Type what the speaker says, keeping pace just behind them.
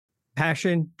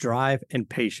Passion, drive, and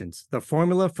patience. The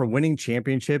formula for winning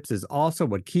championships is also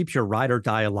what keeps your ride or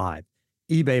die alive.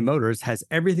 eBay Motors has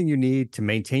everything you need to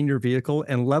maintain your vehicle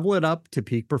and level it up to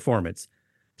peak performance.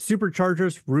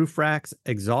 Superchargers, roof racks,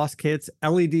 exhaust kits,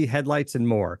 LED headlights, and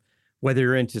more. Whether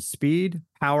you're into speed,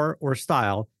 power, or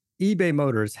style, eBay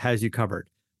Motors has you covered.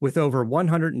 With over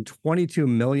 122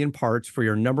 million parts for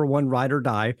your number one ride or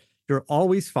die, you'll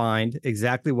always find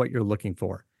exactly what you're looking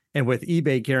for. And with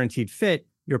eBay Guaranteed Fit,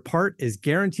 your part is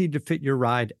guaranteed to fit your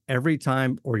ride every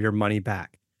time or your money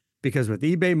back. Because with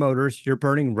eBay Motors, you're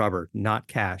burning rubber, not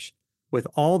cash. With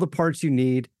all the parts you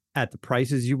need at the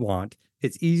prices you want,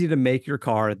 it's easy to make your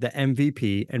car the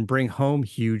MVP and bring home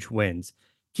huge wins.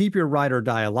 Keep your ride or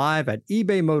die alive at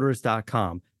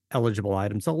ebaymotors.com. Eligible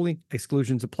items only.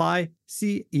 Exclusions apply.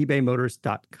 See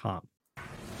ebaymotors.com.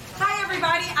 Hi,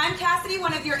 everybody. I'm Cassidy,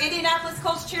 one of your Indianapolis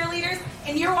Colts cheerleaders,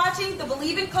 and you're watching the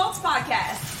Believe in Colts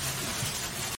podcast.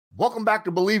 Welcome back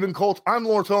to Believe in Colts. I'm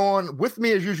Lawrence Owen. With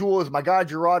me, as usual, is my guy,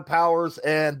 Gerard Powers.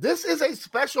 And this is a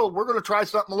special. We're going to try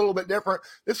something a little bit different.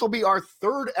 This will be our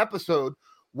third episode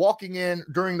walking in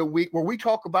during the week where we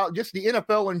talk about just the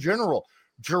NFL in general.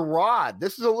 Gerard,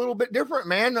 this is a little bit different,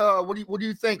 man. What do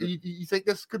you think? You think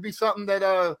this could be something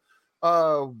that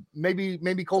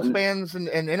maybe Colts fans and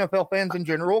NFL fans in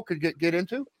general could get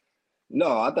into?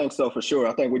 No, I think so for sure.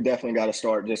 I think we definitely got to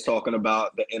start just talking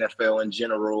about the NFL in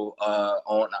general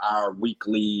on our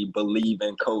weekly Believe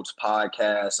in Colts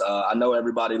podcast. I know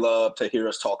everybody loves to hear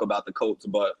us talk about the Colts,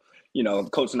 but you know,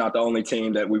 Colts are not the only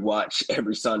team that we watch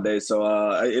every Sunday.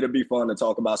 So it'll be fun to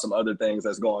talk about some other things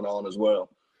that's going on as well.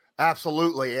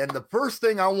 Absolutely. And the first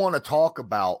thing I want to talk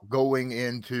about going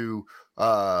into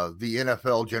the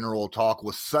NFL general talk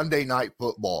was Sunday Night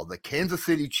Football. The Kansas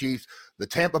City Chiefs, the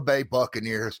Tampa Bay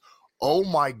Buccaneers. Oh,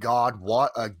 my God,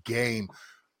 what a game.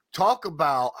 Talk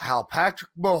about how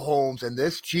Patrick Mahomes and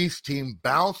this Chiefs team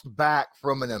bounced back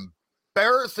from an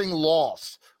embarrassing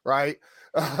loss, right?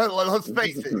 Let's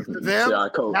face it,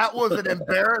 that was an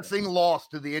embarrassing loss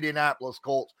to the Indianapolis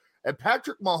Colts. And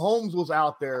Patrick Mahomes was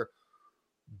out there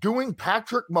doing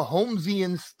Patrick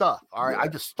Mahomesian stuff. All right, I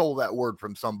just stole that word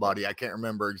from somebody. I can't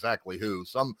remember exactly who.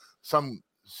 Some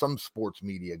sports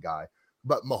media guy,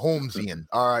 but Mahomesian.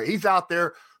 All right, he's out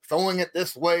there throwing it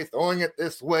this way,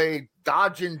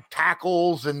 dodging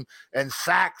tackles and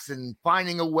sacks and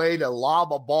finding a way to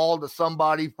lob a ball to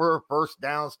somebody for a first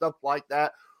down, stuff like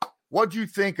that. What'd you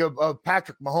think of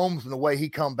Patrick Mahomes and the way he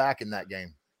come back in that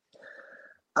game?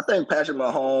 I think Patrick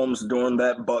Mahomes during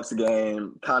that Bucs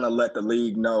game kind of let the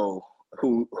league know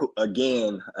who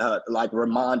again,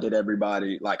 reminded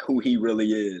everybody like who he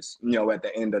really is, you know, at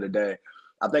the end of the day.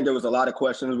 I think there was a lot of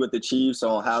questions with the Chiefs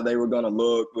on how they were going to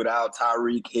look without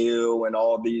Tyreek Hill and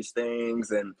all these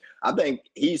things. And I think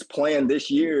he's playing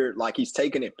this year like he's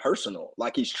taking it personal,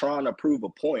 like he's trying to prove a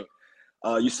point.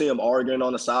 You see him arguing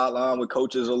on the sideline with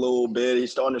coaches a little bit.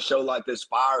 He's starting to show like this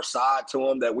fire side to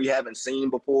him that we haven't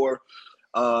seen before.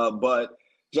 But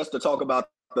just to talk about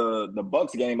the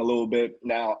Bucs game a little bit,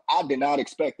 now I did not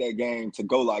expect that game to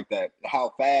go like that.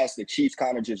 How fast the Chiefs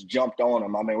kind of just jumped on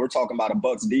them. I mean, we're talking about a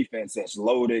Bucs defense that's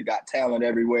loaded, got talent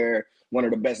everywhere, one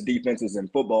of the best defenses in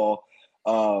football.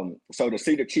 So to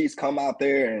see the Chiefs come out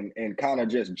there and kind of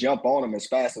just jump on them as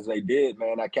fast as they did,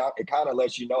 man, it kind of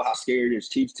lets you know how scary this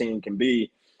Chiefs team can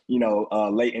be, you know,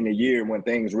 late in the year when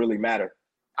things really matter.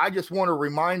 I just want to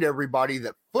remind everybody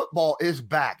that football is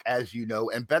back, as you know,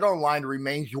 and BetOnline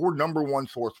remains your number one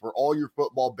source for all your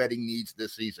football betting needs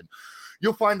this season.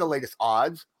 You'll find the latest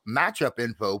odds, matchup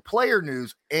info, player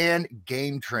news, and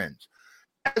game trends.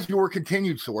 As your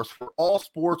continued source for all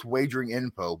sports wagering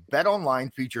info,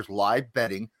 BetOnline features live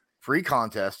betting, free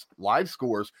contests, live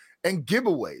scores, and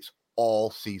giveaways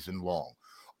all season long.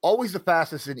 Always the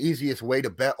fastest and easiest way to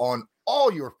bet on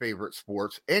all your favorite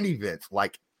sports and events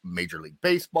like Major League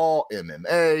Baseball,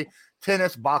 MMA,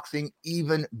 tennis, boxing,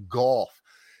 even golf.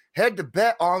 Head to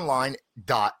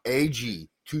betonline.ag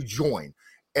to join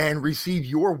and receive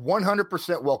your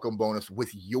 100% welcome bonus with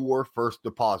your first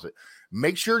deposit.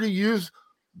 Make sure to use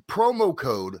promo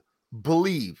code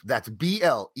BELIEVE, that's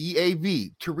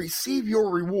BLEAV, to receive your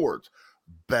rewards.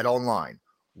 BetOnline,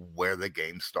 where the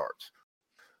game starts.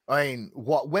 I mean,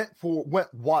 what went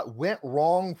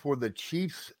wrong for the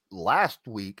Chiefs last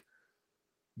week,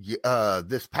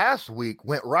 this past week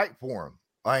went right for him.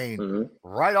 I mean,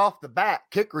 right off the bat,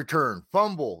 kick return,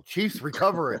 fumble, Chiefs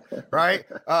recover it, right?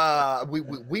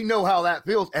 We know how that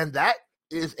feels, and that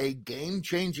is a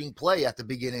game-changing play at the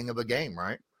beginning of a game,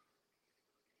 right?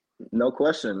 No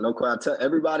question. I tell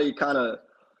everybody kind of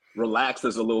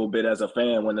relaxes a little bit as a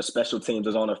fan when the special teams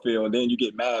is on the field. And then you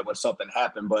get mad when something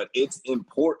happened, but it's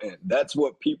important. That's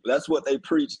what they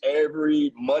preach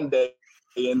every Monday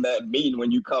in that meeting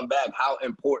when you come back, how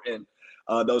important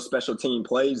those special team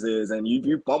plays is. And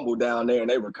you fumble down there and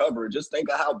they recover. Just think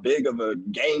of how big of a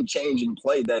game-changing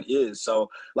play that is. So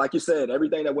like you said,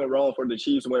 everything that went wrong for the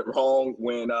Chiefs went wrong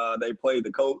when they played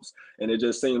the Colts, and it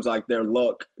just seems like their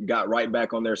luck got right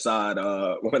back on their side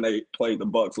when they played the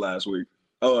Bucs last week.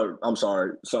 Oh, I'm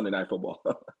sorry, Sunday Night Football.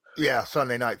 Yeah,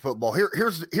 Sunday Night Football.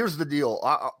 Here's the deal.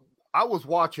 I was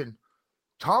watching.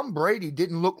 Tom Brady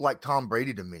didn't look like Tom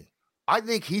Brady to me. I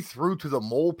think he threw to the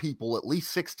mole people at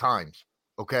least 6 times.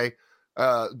 Okay,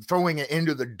 throwing it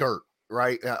into the dirt,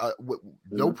 right?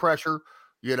 No pressure,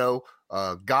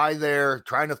 guy there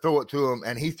trying to throw it to him,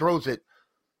 and he throws it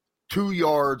 2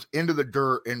 yards into the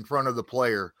dirt in front of the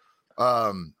player.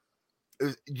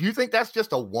 Do you think that's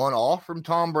just a one-off from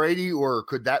Tom Brady, or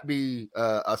could that be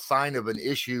a sign of an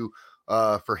issue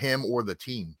for him or the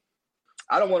team?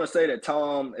 I don't want to say that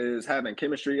Tom is having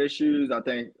chemistry issues. I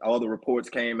think all the reports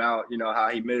came out, how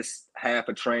he missed half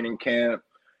a training camp,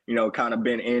 kind of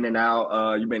been in and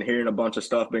out. You've been hearing a bunch of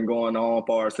stuff been going on as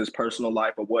far as his personal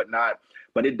life or whatnot.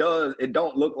 But it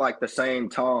don't look like the same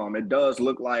Tom. It does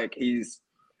look like he's,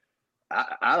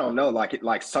 I don't know,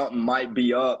 like something might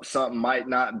be up, something might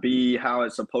not be how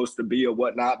it's supposed to be or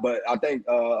whatnot. But I think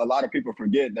a lot of people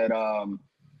forget that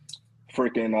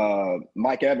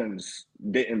Mike Evans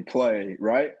didn't play,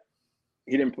 right?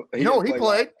 He didn't. He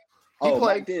played.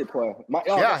 Mike did play.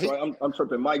 I'm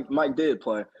tripping. Mike did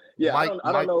play. Yeah, I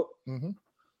don't know. Mm-hmm.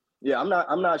 Yeah,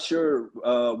 I'm not sure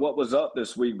what was up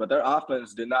this week, but their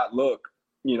offense did not look,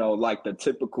 like the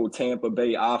typical Tampa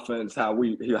Bay offense, how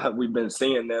we've been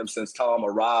seeing them since Tom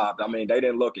arrived. I mean, they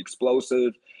didn't look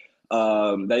explosive.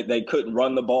 They couldn't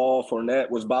run the ball. Fournette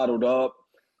was bottled up.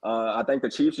 I think the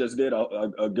Chiefs just did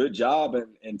a good job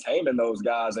in taming those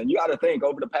guys. And you got to think,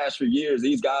 over the past few years,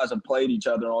 these guys have played each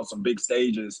other on some big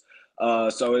stages.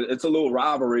 So it's a little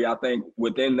rivalry, I think,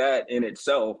 within that in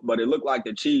itself. But it looked like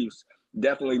the Chiefs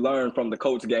definitely learned from the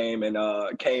Colts game and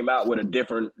came out with a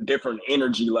different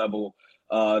energy level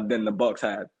than the Bucs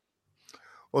had.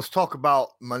 Let's talk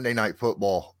about Monday Night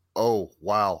Football. Oh,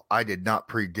 wow. I did not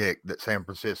predict that San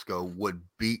Francisco would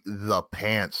beat the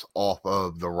pants off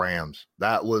of the Rams.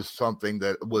 That was something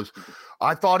that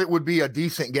I thought it would be a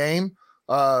decent game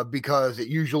because it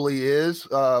usually is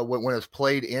when it's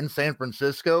played in San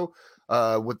Francisco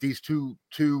with these two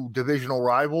divisional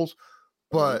rivals.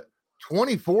 But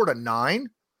 24-9,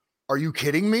 are you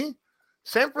kidding me?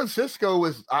 San Francisco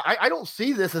is, I don't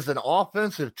see this as an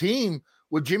offensive team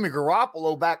with Jimmy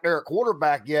Garoppolo back there at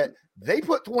quarterback yet. They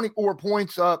put 24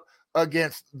 points up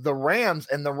against the Rams,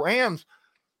 and the Rams,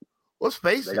 let's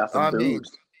face it,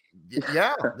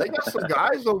 yeah, they got some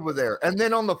guys over there. And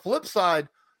then on the flip side,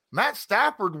 Matt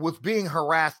Stafford was being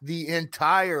harassed the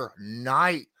entire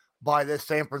night by this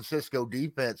San Francisco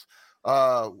defense.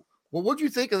 Well, what do you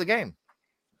think of the game?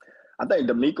 I think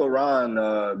DeMeco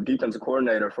Ryan, defensive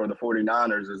coordinator for the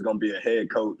 49ers, is going to be a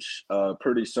head coach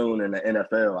pretty soon in the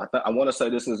NFL. I want to say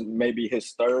this is maybe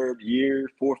his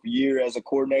fourth year as a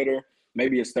coordinator,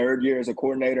 maybe his third year as a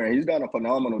coordinator, and he's done a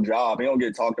phenomenal job. He don't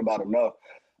get talked about enough.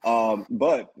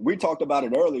 But we talked about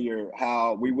it earlier,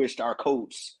 how we wished our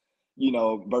coach,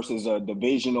 versus a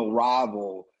divisional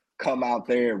rival, come out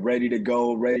there ready to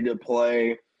go, ready to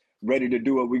play, ready to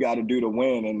do what we got to do to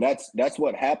win. And that's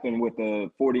what happened with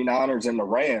the 49ers and the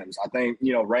Rams. I think,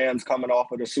 Rams coming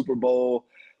off of the Super Bowl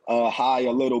high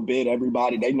a little bit.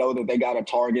 Everybody, they know that they got a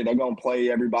target. They're going to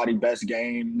play everybody's best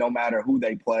game no matter who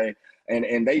they play.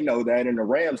 And they know that. And the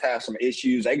Rams have some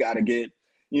issues they got to get,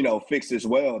 fixed as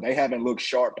well. They haven't looked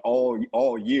sharp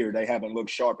all year. They haven't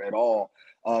looked sharp at all.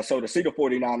 So to see the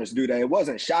 49ers do that, it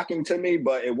wasn't shocking to me,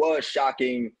 but it was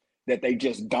shocking that they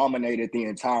just dominated the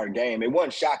entire game. It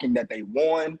wasn't shocking that they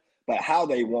won, but how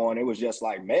they won, it was just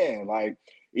like, man, like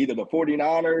either the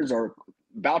 49ers are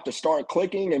about to start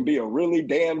clicking and be a really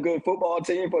damn good football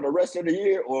team for the rest of the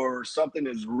year, or something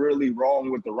is really wrong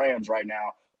with the Rams right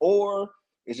now, or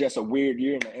it's just a weird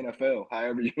year in the NFL,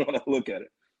 however you want to look at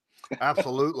it.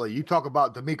 Absolutely. You talk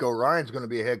about DeMeco Ryan's going to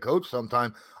be a head coach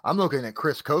sometime. I'm looking at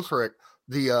Chris Kosarek,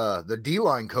 the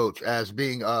D-line coach, as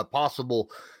being a possible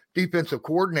defensive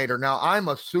coordinator. Now, I'm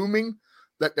assuming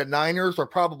that the Niners are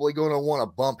probably going to want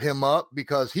to bump him up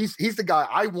because he's the guy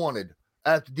I wanted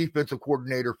as the defensive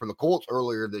coordinator for the Colts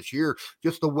earlier this year.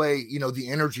 Just the way, the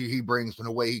energy he brings and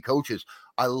the way he coaches.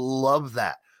 I love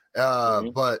that.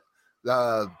 But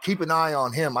keep an eye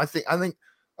on him. I think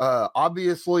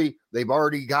obviously they've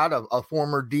already got a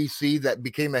former DC that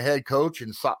became a head coach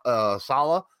in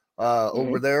Saleh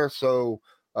over there. So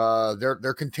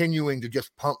they're continuing to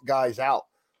just pump guys out.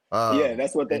 Yeah,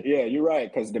 that's what they. Yeah, you're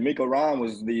right. Because D'Amico Ryan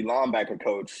was the linebacker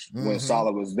coach when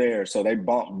Saleh was there, so they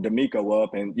bumped D'Amico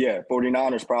up, and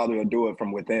 49ers probably will do it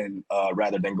from within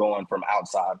rather than going from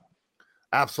outside.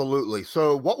 Absolutely.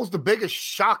 So, what was the biggest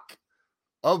shock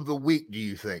of the week, do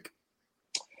you think?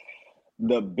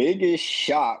 The biggest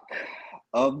shock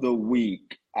of the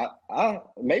week,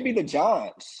 maybe the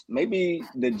Giants. Maybe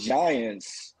the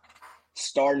Giants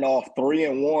starting off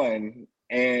 3-1.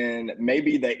 And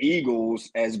maybe the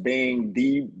Eagles as being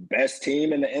the best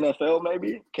team in the NFL.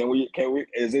 Maybe can we?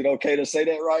 Is it okay to say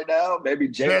that right now? Maybe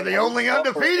they're the only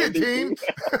undefeated team.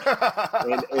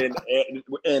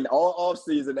 and all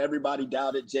offseason, everybody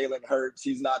doubted Jalen Hurts.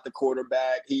 He's not the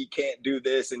quarterback. He can't do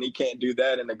this and he can't do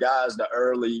that. And the guy's the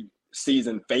early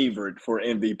season favorite for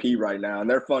MVP right now, and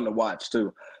they're fun to watch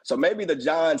too. So maybe the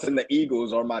Giants and the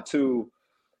Eagles are my two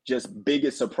just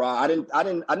biggest surprise. I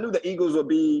knew the Eagles would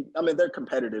be, I mean, they're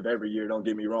competitive every year, don't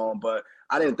get me wrong, but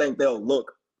I didn't think they'll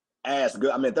look as good.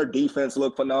 I mean, their defense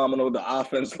looked phenomenal, the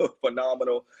offense looked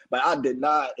phenomenal, but I did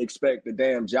not expect the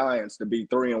damn Giants to be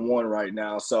 3-1 right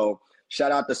now. So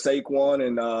shout out to Saquon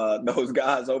and those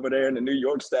guys over there in the New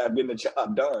York staff getting the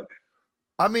job done.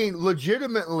 I mean,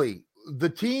 legitimately,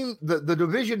 the team, the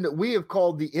division that we have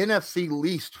called the NFC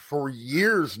least for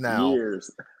years now.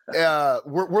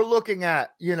 We're looking at,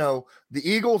 the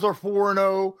Eagles are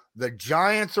 4-0, the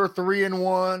Giants are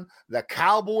 3-1, the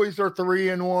Cowboys are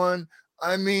 3-1.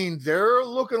 I mean, they're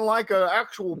looking like an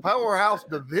actual powerhouse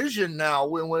division now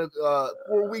when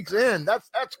 4 weeks in. That's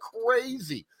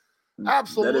crazy.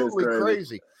 Absolutely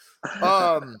crazy.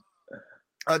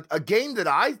 A game that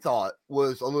I thought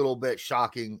was a little bit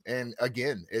shocking, and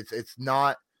again, it's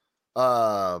not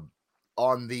on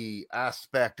the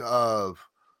aspect of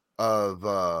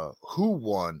who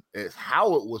won, is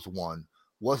how it was won,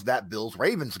 was that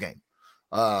Bills-Ravens game.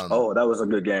 That was a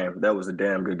good game. That was a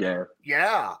damn good game.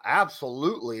 Yeah,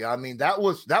 absolutely. I mean, that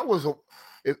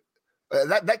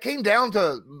came down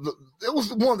to it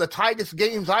was one of the tightest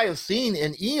games I have seen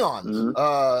in eons.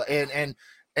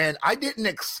 And I didn't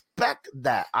expect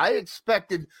that. I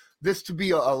expected this to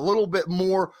be a little bit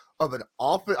more of an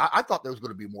offense. I thought there was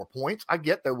going to be more points. I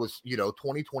get there was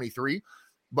 2023.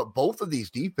 But both of these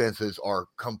defenses are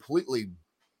completely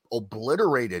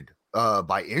obliterated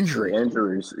by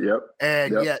injuries. Yep.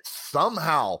 And yet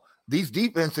somehow these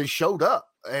defenses showed up.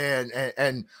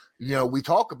 And we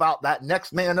talk about that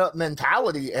next man up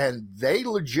mentality, and they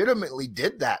legitimately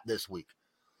did that this week.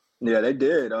 Yeah, they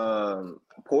did.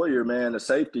 Poyer, man, the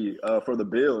safety for the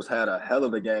Bills, had a hell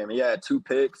of a game. He had 2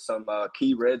 picks, some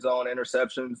key red zone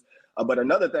interceptions. But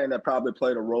another thing that probably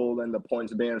played a role in the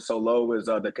points being so low is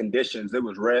the conditions. It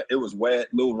was wet,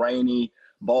 a little rainy,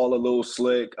 ball a little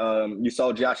slick. You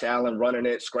saw Josh Allen running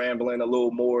it, scrambling a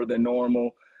little more than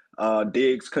normal.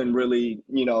 Diggs couldn't really,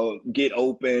 get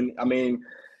open. I mean,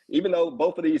 even though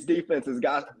both of these defenses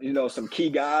got, some key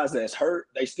guys that's hurt,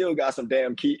 they still got some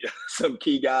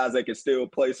key guys that can still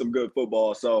play some good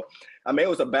football. So, I mean, it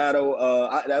was a battle.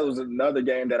 That was another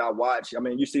game that I watched. I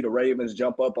mean, you see the Ravens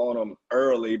jump up on them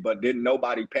early, but didn't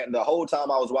nobody – the whole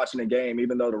time I was watching the game,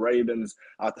 even though the Ravens,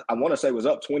 I want to say was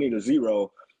up 20-0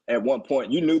 at one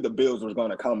point, you knew the Bills was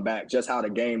going to come back, just how the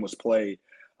game was played.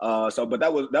 But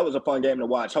that was a fun game to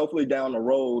watch. Hopefully down the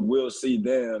road, we'll see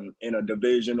them in a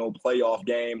divisional playoff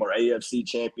game or AFC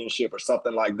championship or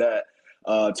something like that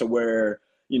to where,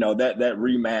 that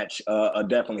rematch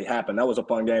definitely happened. That was a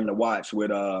fun game to watch with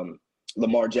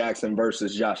Lamar Jackson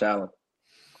versus Josh Allen.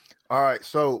 All right.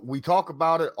 So we talk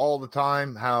about it all the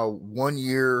time, how 1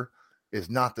 year is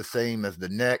not the same as the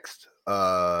next.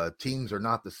 Teams are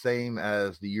not the same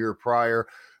as the year prior.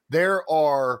 There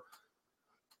are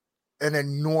an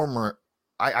enormous,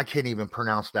 I can't even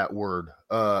pronounce that word.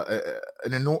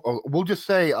 We'll just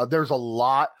say there's a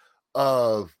lot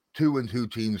of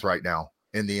 2-2 teams right now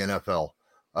in the NFL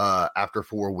after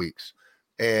 4 weeks.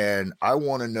 And I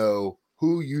want to know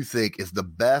who you think is the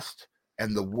best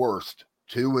and the worst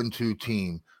 2-2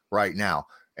 team right now.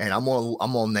 And I'm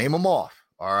gonna name them off.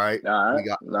 All right.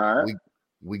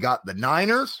 We got the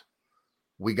Niners,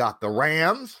 we got the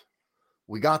Rams,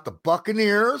 we got the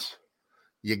Buccaneers,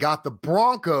 you got the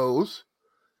Broncos,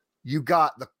 you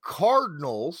got the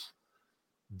Cardinals,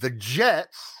 the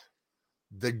Jets,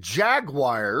 the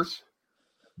Jaguars,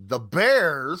 the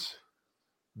Bears,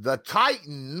 the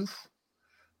Titans,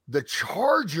 the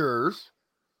Chargers,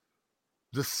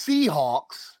 the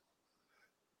Seahawks,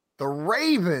 the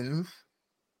Ravens,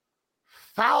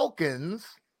 Falcons,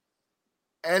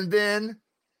 and then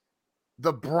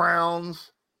the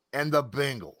Browns and the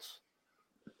Bengals.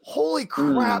 Holy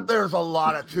crap, there's a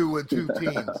lot of 2-2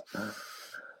 teams.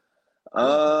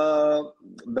 The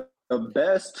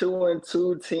best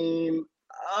 2-2 team.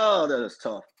 Oh, that is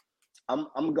tough.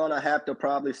 I'm gonna have to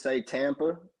probably say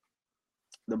Tampa.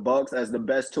 The Bucks as the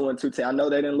best 2-2 team. I know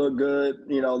they didn't look good,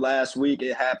 last week.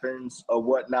 It happens or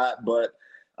whatnot, but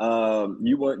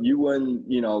you wouldn't,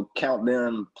 count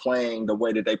them playing the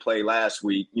way that they played last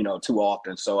week, too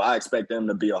often. So I expect them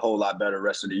to be a whole lot better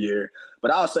rest of the year.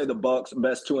 But I'll say the Bucks,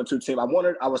 best 2-2 team. I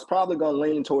was probably going to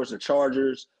lean towards the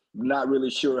Chargers. Not really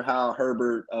sure how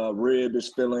Herbert rib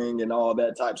is feeling and all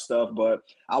that type stuff, but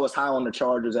I was high on the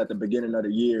Chargers at the beginning of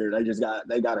the year.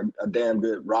 They got a damn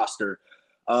good roster.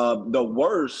 The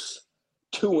worst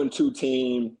 2-2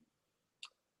 team,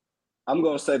 I'm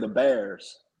going to say the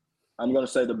Bears. I'm going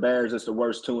to say the Bears is the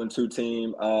worst 2-2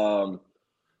 team.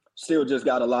 Still just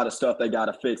got a lot of stuff they got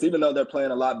to fix. Even though they're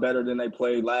playing a lot better than they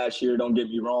played last year, don't get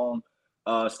me wrong.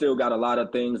 Still got a lot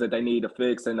of things that they need to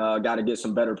fix and got to get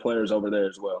some better players over there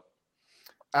as well.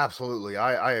 Absolutely.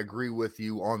 I agree with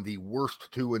you on the worst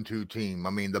 2-2 team.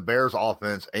 I mean, the Bears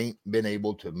offense ain't been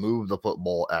able to move the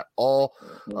football at all.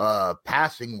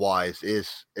 Passing wise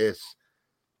it's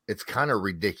kind of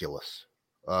ridiculous.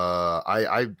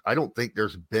 I don't think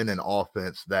there's been an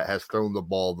offense that has thrown the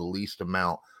ball the least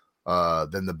amount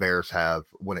than the Bears have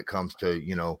when it comes to,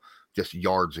 just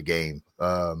yards a game.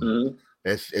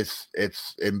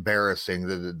 It's embarrassing.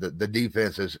 The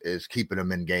defense is keeping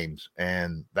them in games,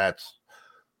 and that's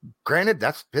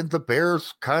that's been the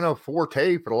Bears' kind of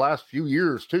forte for the last few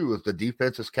years too, is the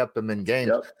defense has kept them in games.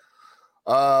 Yep.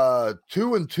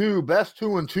 2-2, best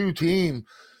 2-2 team.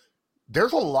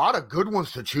 There's a lot of good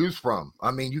ones to choose from.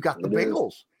 I mean, you got the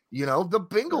Bengals. The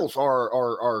Bengals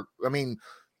are. I mean,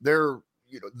 they're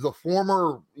the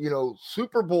former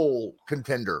Super Bowl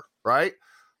contender, right?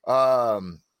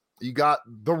 You got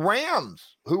the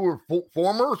Rams, who were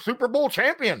former Super Bowl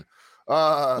champion.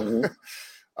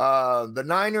 The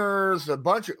Niners, a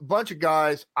bunch of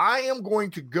guys. I am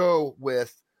going to go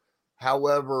with,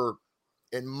 however,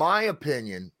 in my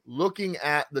opinion, looking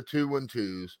at the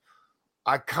 2-2s,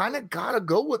 I kind of got to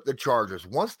go with the Chargers.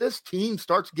 Once this team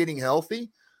starts getting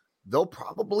healthy, they'll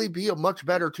probably be a much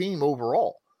better team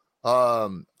overall.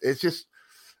 It's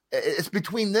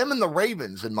between them and the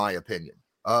Ravens, in my opinion.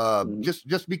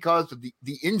 Just because of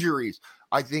the injuries,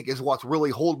 I think, is what's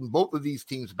really holding both of these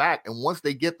teams back. And once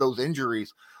they get those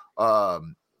injuries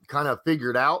kind of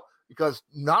figured out, because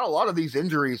not a lot of these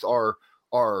injuries are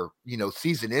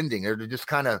season ending. They're just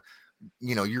kind of,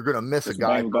 you're going to miss a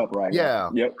guy. Right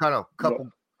yeah. Yep. Kind of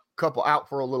couple out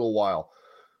for a little while.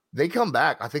 They come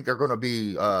back. I think they're going to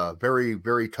be very,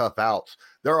 very tough outs.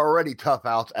 They're already tough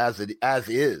outs as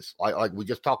is. Like we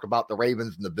just talked about the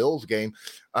Ravens and the Bills game.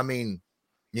 I mean,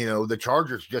 the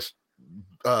Chargers just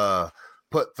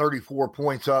put 34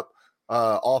 points up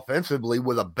offensively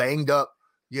with a banged up,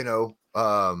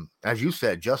 as you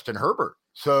said, Justin Herbert.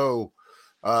 So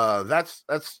those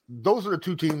are the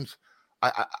two teams.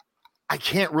 I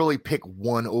can't really pick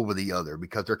one over the other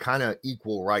because they're kind of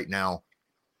equal right now.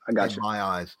 I got in you. My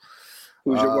eyes.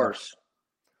 Who's your worst?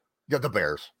 Yeah, the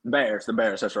Bears. The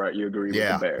Bears. That's right. You agree with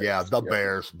the Bears. Yeah, the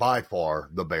Bears. By far,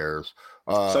 the Bears.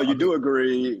 So you do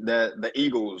agree that the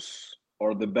Eagles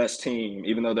are the best team,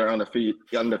 even though they're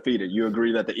undefeated. You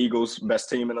agree that the Eagles best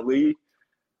team in the league?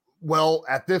 Well,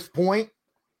 at this point,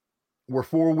 we're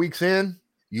 4 weeks in.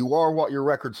 You are what your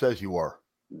record says you are.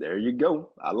 There you go.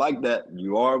 I like that.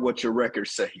 You are what your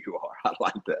records say you are. I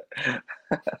like that.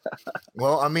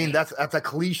 Well, I mean, that's a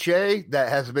cliche that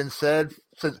has been said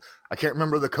since. I can't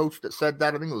remember the coach that said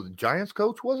that. I think it was the Giants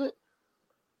coach, was it?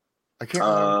 I can't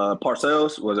remember.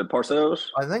 Parcells. Was it Parcells?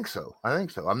 I think so.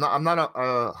 I'm not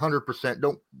 100%.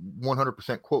 Don't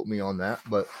 100% quote me on that,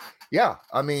 but yeah,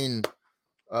 I mean,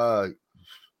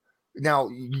 now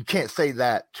you can't say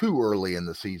that too early in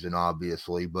the season,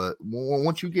 obviously, but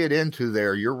once you get into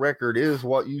there, your record is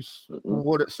what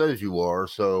it says you are.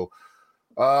 So,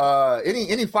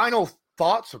 any final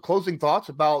thoughts or closing thoughts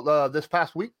about this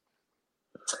past week?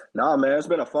 No, man, it's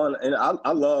been a fun, and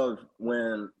I love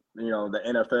when the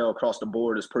NFL across the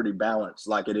board is pretty balanced,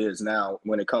 like it is now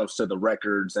when it comes to the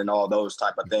records and all those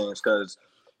type of things, because.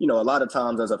 A lot of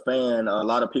times as a fan, a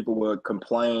lot of people would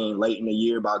complain late in the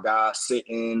year about guys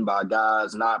sitting, by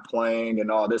guys not playing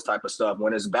and all this type of stuff.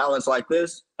 When it's balanced like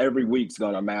this, every week's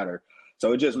going to matter.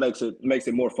 So it just makes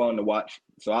it more fun to watch.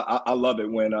 So I love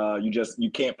it when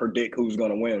you can't predict who's going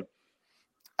to win.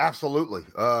 Absolutely.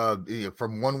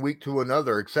 From 1 week to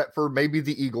another, except for maybe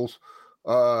the Eagles.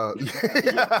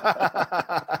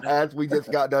 As we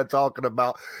just got done talking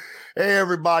about. Hey,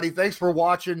 everybody. Thanks for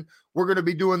watching. We're going to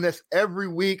be doing this every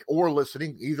week or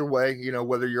listening. Either way,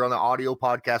 whether you're on the audio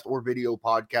podcast or video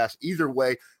podcast, either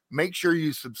way, Make sure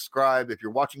you subscribe. If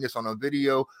you're watching this on a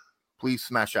video, please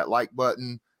smash that like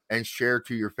button and share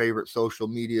to your favorite social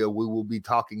media. We will be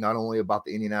talking not only about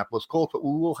the Indianapolis Colts, but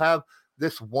we will have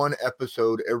this one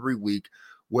episode every week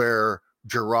where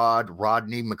Gerard,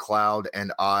 Rodney McLeod,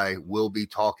 and I will be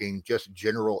talking just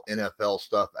general NFL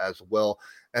stuff as well.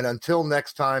 And until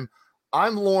next time,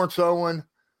 I'm Lawrence Owen.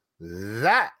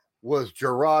 That was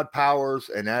Gerard Powers.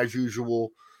 And as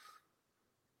usual,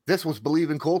 this was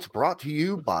Believe in Colts, brought to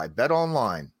you by Bet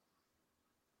Online.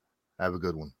 Have a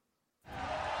good one.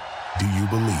 Do you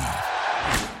believe?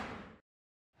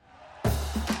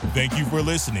 Thank you for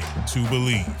listening to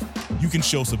Believe. You can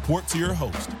show support to your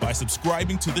host by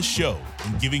subscribing to the show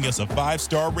and giving us a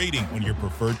 5-star rating on your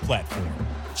preferred platform.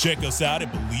 Check us out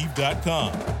at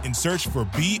Believe.com and search for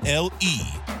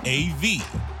BLEAV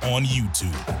on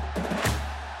YouTube.